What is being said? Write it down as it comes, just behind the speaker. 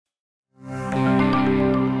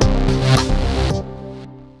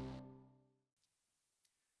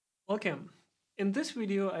Welcome. In this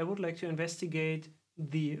video, I would like to investigate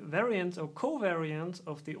the variance or covariance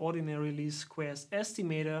of the ordinary least squares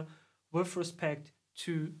estimator with respect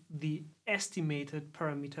to the estimated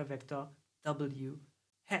parameter vector W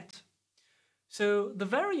hat. So the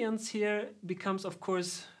variance here becomes, of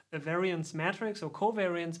course, a variance matrix or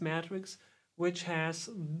covariance matrix, which has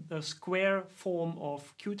a square form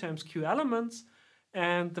of Q times Q elements.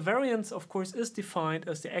 And the variance, of course, is defined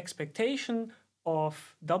as the expectation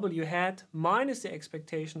of W hat minus the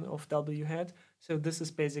expectation of W hat. So this is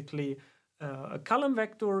basically a column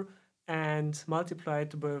vector and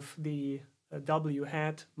multiplied with the W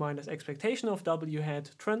hat minus expectation of W hat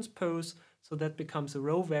transpose. So that becomes a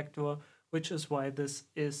row vector, which is why this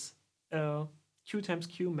is a Q times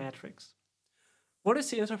Q matrix. What is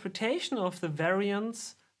the interpretation of the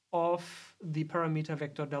variance of the parameter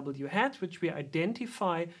vector W hat, which we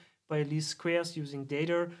identify by least squares using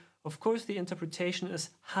data? Of course, the interpretation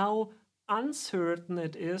is how uncertain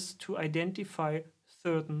it is to identify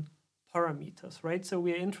certain parameters, right? So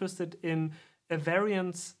we are interested in a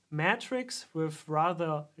variance matrix with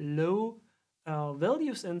rather low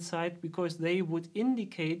values inside because they would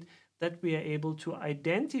indicate that we are able to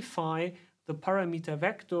identify the parameter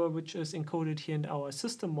vector, which is encoded here in our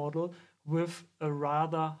system model, with a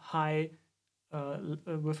rather high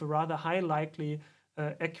likely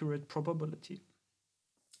accurate probability.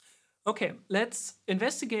 Okay, let's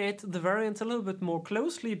investigate the variance a little bit more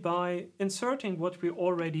closely by inserting what we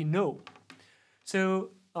already know. So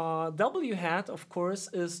W hat, of course,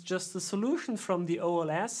 is just the solution from the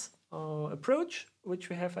OLS approach, which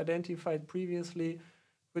we have identified previously,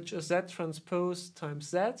 which is Z transpose times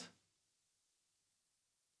Z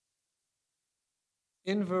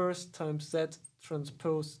inverse times Z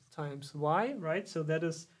transpose times Y, right? So that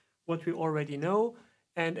is what we already know.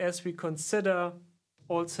 And as we consider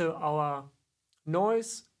also our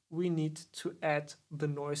noise, we need to add the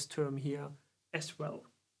noise term here as well.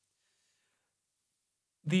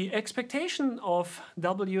 The expectation of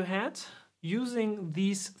W hat using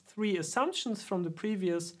these three assumptions from the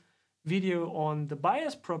previous video on the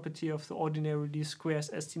bias property of the ordinary least squares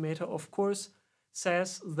estimator, of course,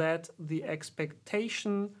 says that the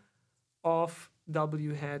expectation of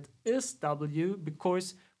W hat is W,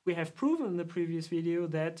 because we have proven in the previous video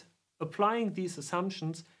that applying these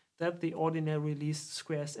assumptions that the ordinary least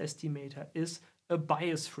squares estimator is a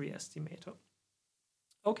bias-free estimator.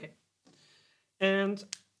 Okay, and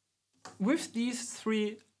with these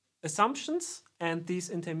three assumptions and these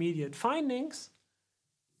intermediate findings,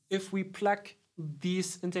 if we plug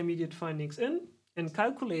these intermediate findings in and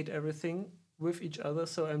calculate everything with each other,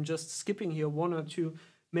 so I'm just skipping here one or two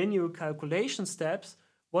manual calculation steps,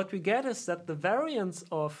 what we get is that the variance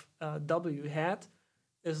of W hat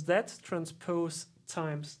is that transpose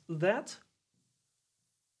times that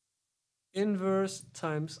inverse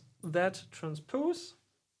times that transpose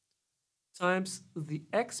times the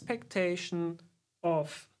expectation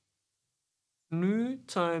of nu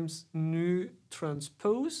times nu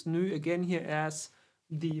transpose, nu again here as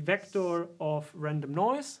the vector of random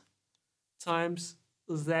noise, times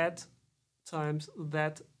that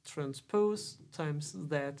transpose times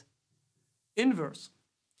that inverse.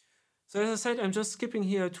 So as I said, I'm just skipping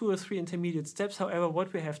here 2 or 3 intermediate steps. However,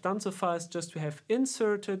 what we have done so far is just we have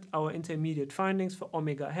inserted our intermediate findings for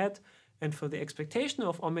omega hat and for the expectation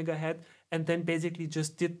of omega hat, and then basically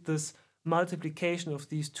just did this multiplication of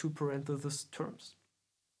these two parenthesis terms.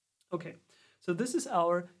 Okay, so this is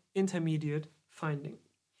our intermediate finding.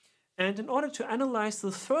 And in order to analyze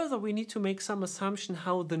this further, we need to make some assumption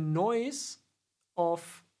how the noise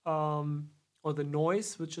of, or the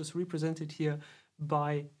noise, which is represented here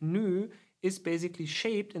by nu, is basically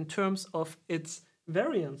shaped in terms of its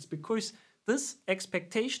variance, because this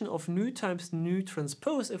expectation of nu times nu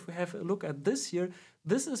transpose, if we have a look at this here,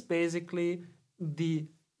 this is basically the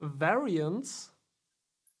variance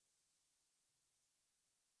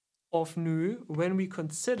of nu when we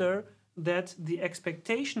consider that the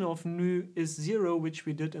expectation of nu is 0, which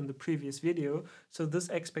we did in the previous video. So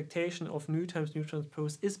this expectation of nu times nu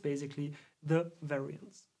transpose is basically the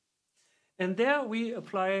variance. And there we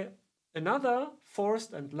apply another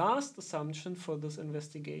first and last assumption for this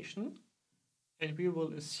investigation. And we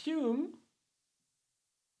will assume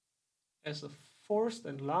as a first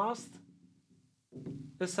and last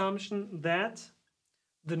assumption that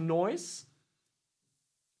the noise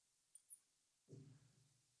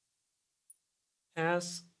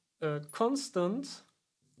has a constant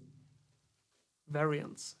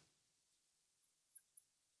variance.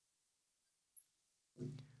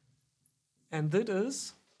 And that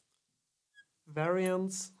is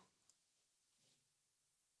variance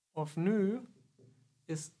of nu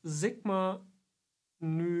is sigma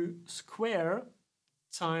nu square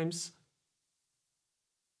times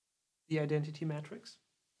the identity matrix.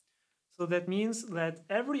 So that means that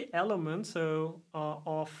every element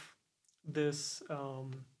of this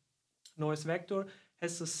noise vector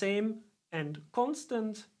has the same and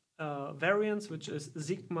constant variance, which is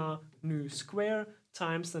sigma nu square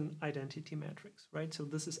times an identity matrix, right? So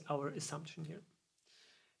this is our assumption here.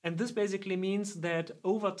 And this basically means that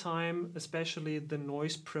over time, especially the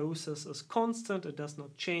noise process is constant, it does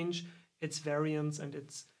not change its variance, and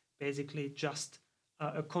it's basically just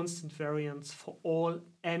a constant variance for all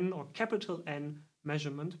n or capital N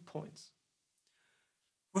measurement points.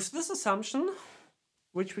 With this assumption,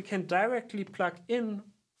 which we can directly plug in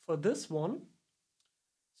for this one,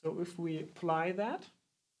 so if we apply that,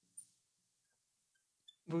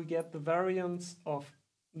 we get the variance of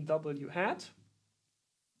W hat,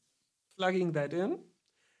 plugging that in,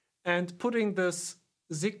 and putting this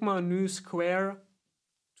sigma nu square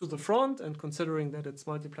to the front and considering that it's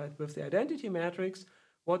multiplied with the identity matrix,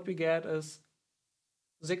 what we get is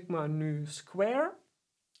sigma nu square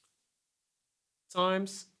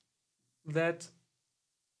times that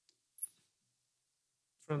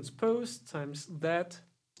transpose times that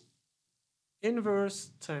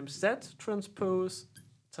inverse times that transpose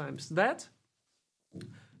times that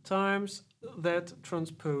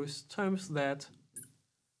transpose times that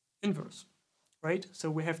inverse, right? So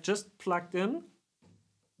we have just plugged in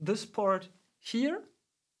this part here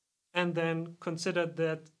and then considered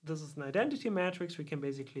that this is an identity matrix. We can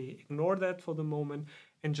basically ignore that for the moment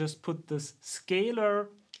and just put this scalar.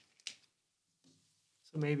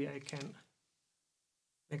 So maybe I can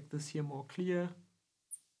make this here more clear.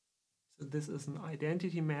 So this is an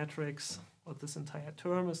identity matrix, or this entire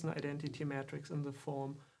term is an identity matrix in the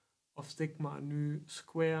form of sigma nu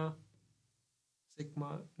square,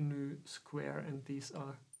 and these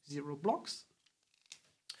are 0 blocks.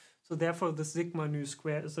 So therefore the sigma nu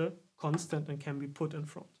square is a constant and can be put in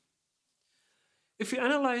front. If we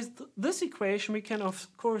analyze this equation, we can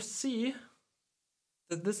of course see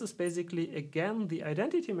that this is basically again the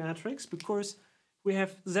identity matrix, because we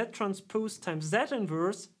have Z transpose times Z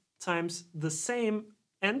inverse times the same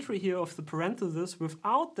entry here of the parenthesis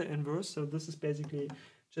without the inverse. So this is basically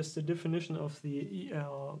just the definition of the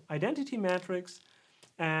identity matrix.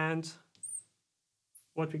 And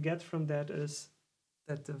what we get from that is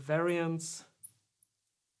that the variance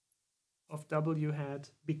of W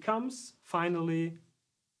hat becomes finally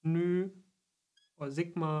nu or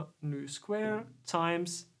sigma nu square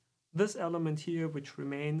times this element here, which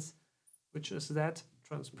remains, which is that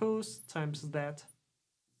transpose times that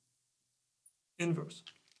inverse,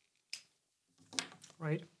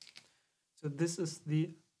 right? So this is the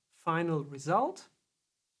final result.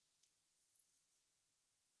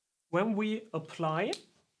 When we apply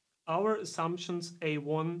our assumptions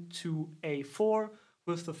A1 to A4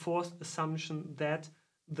 with the fourth assumption that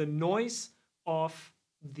the noise of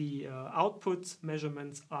the output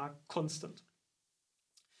measurements are constant.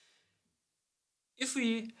 If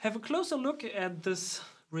we have a closer look at this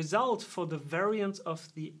result for the variance of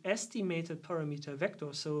the estimated parameter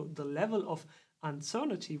vector, so the level of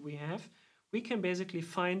uncertainty we have, we can basically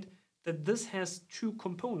find that this has two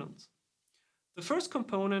components. The first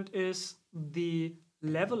component is the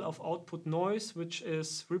level of output noise, which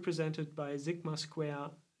is represented by sigma square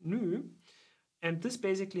nu. And this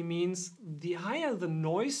basically means the higher the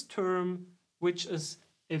noise term which is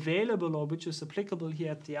available or which is applicable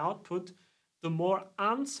here at the output, the more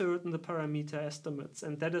uncertain the parameter estimates.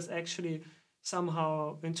 And that is actually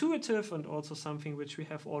somehow intuitive and also something which we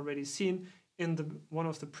have already seen in one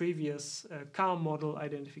of the previous car model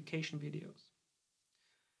identification videos.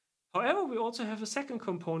 However, we also have a second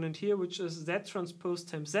component here, which is Z transpose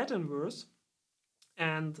times Z inverse.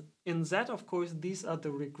 And in Z, of course, these are the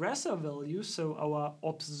regressor values, so our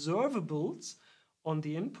observables on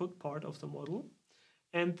the input part of the model.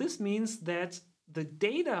 And this means that the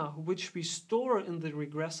data which we store in the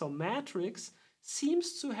regressor matrix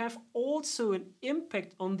seems to have also an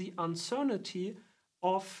impact on the uncertainty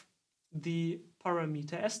of the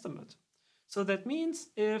parameter estimate. So that means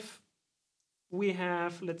if we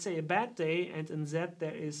have, let's say, a bad day and in Z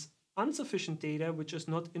there is insufficient data which is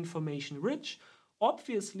not information rich,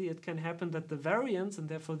 obviously it can happen that the variance and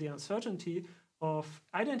therefore the uncertainty of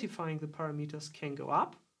identifying the parameters can go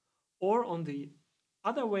up, or on the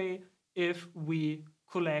other way, if we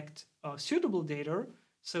collect suitable data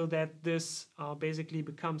so that this basically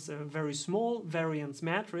becomes a very small variance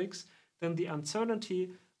matrix, then the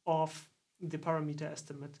uncertainty of the parameter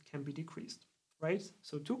estimate can be decreased, right?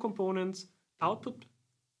 So two components: output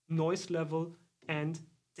noise level and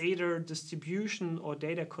data distribution or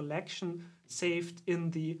data collection saved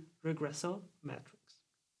in the regressor matrix.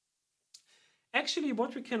 Actually,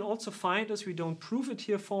 what we can also find is, we don't prove it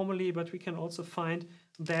here formally, but we can also find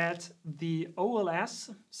that the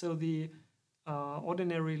OLS, so the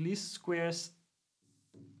ordinary least squares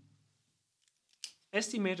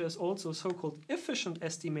estimator, is also a so-called efficient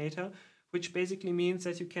estimator, which basically means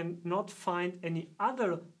that you cannot find any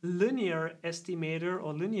other linear estimator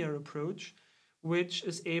or linear approach which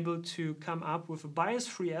is able to come up with a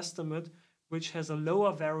bias-free estimate which has a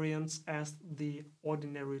lower variance as the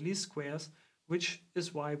ordinary least squares, which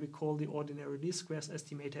is why we call the ordinary least squares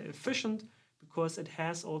estimator efficient, because it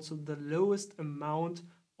has also the lowest amount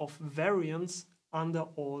of variance under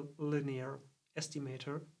all linear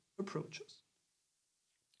estimator approaches.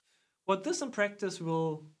 What this in practice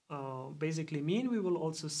will basically mean, we will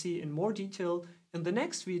also see in more detail in the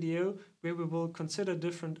next video, where we will consider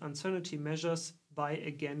different uncertainty measures by,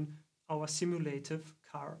 again, our simulative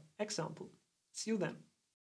car example. See you then.